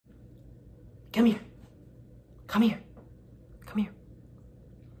Come here. Come here. Come here.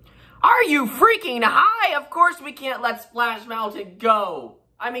 Are you freaking high? Of course we can't let Splash Mountain go.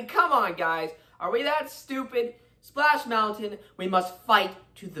 I mean, come on, guys. Are we that stupid? Splash Mountain, we must fight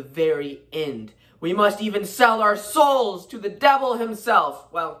to the very end. We must even sell our souls to the devil himself.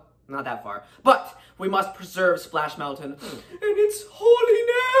 Well, not that far. But we must preserve Splash Mountain and its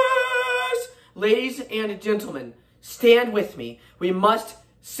holiness. Ladies and gentlemen, stand with me. We must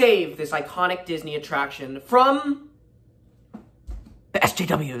save this iconic Disney attraction from the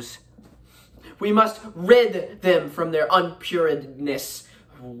SJWs. We must rid them from their unpuredness,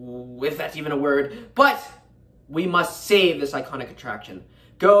 if that's even a word. But we must save this iconic attraction.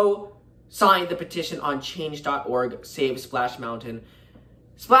 Go sign the petition on change.org, save Splash Mountain.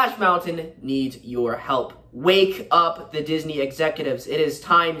 Splash Mountain needs your help. Wake up the Disney executives. It is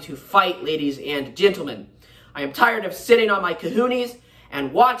time to fight, ladies and gentlemen. I am tired of sitting on my kahunas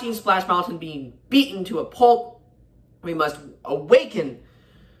and watching Splash Mountain being beaten to a pulp. We must awaken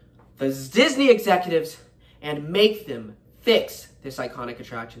the Disney executives and make them fix this iconic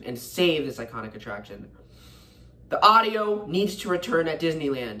attraction and save this iconic attraction. The audio needs to return at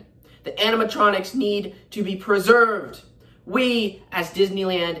Disneyland. The animatronics need to be preserved. We, as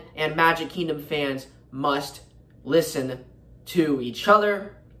Disneyland and Magic Kingdom fans, must listen to each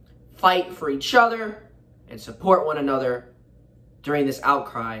other, fight for each other, and support one another during this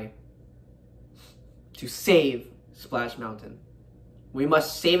outcry to save Splash Mountain. We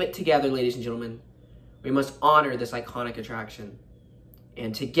must save it together, ladies and gentlemen. We must honor this iconic attraction.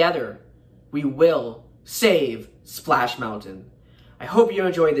 And together, we will save Splash Mountain. I hope you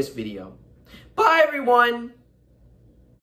enjoyed this video. Bye, everyone!